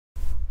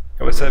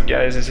what's up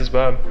guys, this is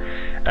Bob.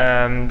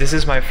 This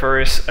is my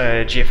first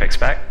GFX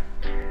pack.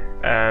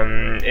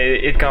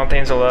 It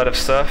contains a lot of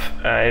stuff.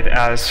 It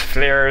has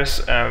flares,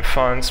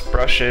 fonts,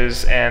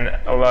 brushes, and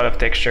a lot of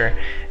texture.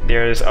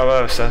 There's a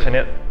lot of stuff in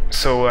it.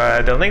 So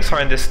the links are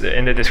in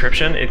the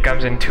description. It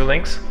comes in two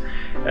links,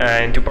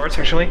 in two parts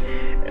actually.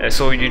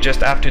 So you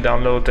just have to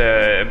download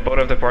both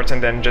of the parts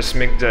and then just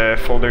mix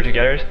the folder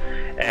together,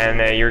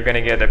 and you're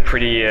gonna get a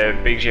pretty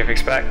big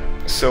GFX pack.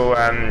 So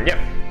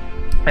yeah.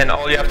 And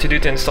all you have to do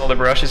to install the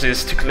brushes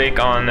is to click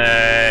on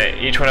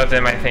each one of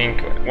them, I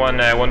think, one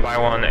by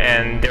one,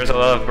 and there's a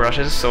lot of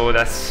brushes, so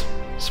it's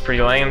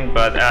pretty lame,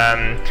 but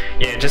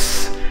yeah,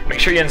 just make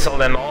sure you install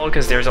them all,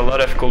 because there's a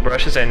lot of cool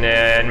brushes, and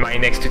in my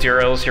next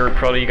tutorials you're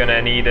probably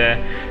gonna need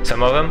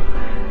some of them.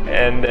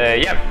 And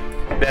yeah.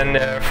 Then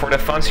for the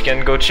fonts, you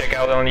can go check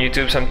out on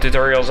YouTube some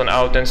tutorials on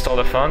how to install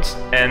the fonts,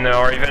 and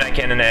or even I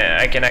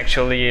can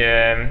actually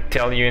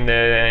tell you in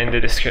the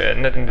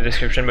description, not in the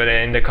description, but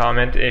in the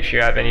comment if you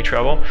have any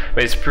trouble.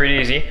 But it's pretty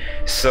easy.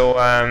 So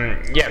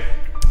yeah.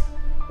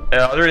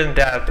 Other than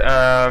that,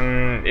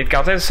 it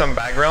contains some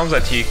backgrounds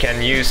that you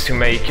can use to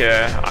make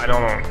I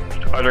don't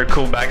know, other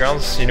cool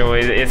backgrounds. You know,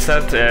 it's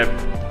not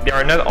they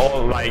are not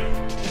all like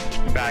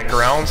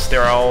backgrounds.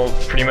 They're all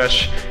pretty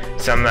much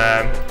some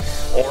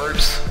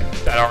orbs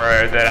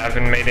that have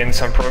been made in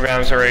some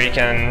programs, where you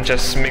can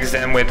just mix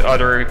them with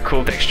other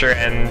cool texture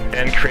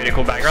and create a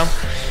cool background.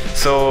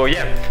 So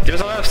yeah,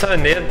 there's a lot of stuff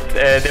in it.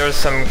 There's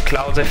some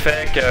clouds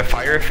effect,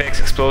 fire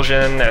effects,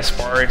 explosion,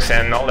 sparks,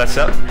 and all that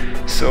stuff.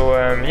 So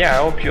yeah,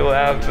 I hope you'll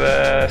have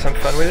some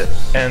fun with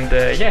it. And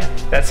yeah,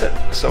 that's it.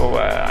 So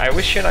I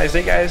wish you a nice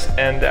day guys,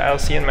 and I'll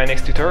see you in my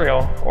next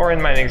tutorial or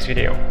in my next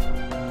video.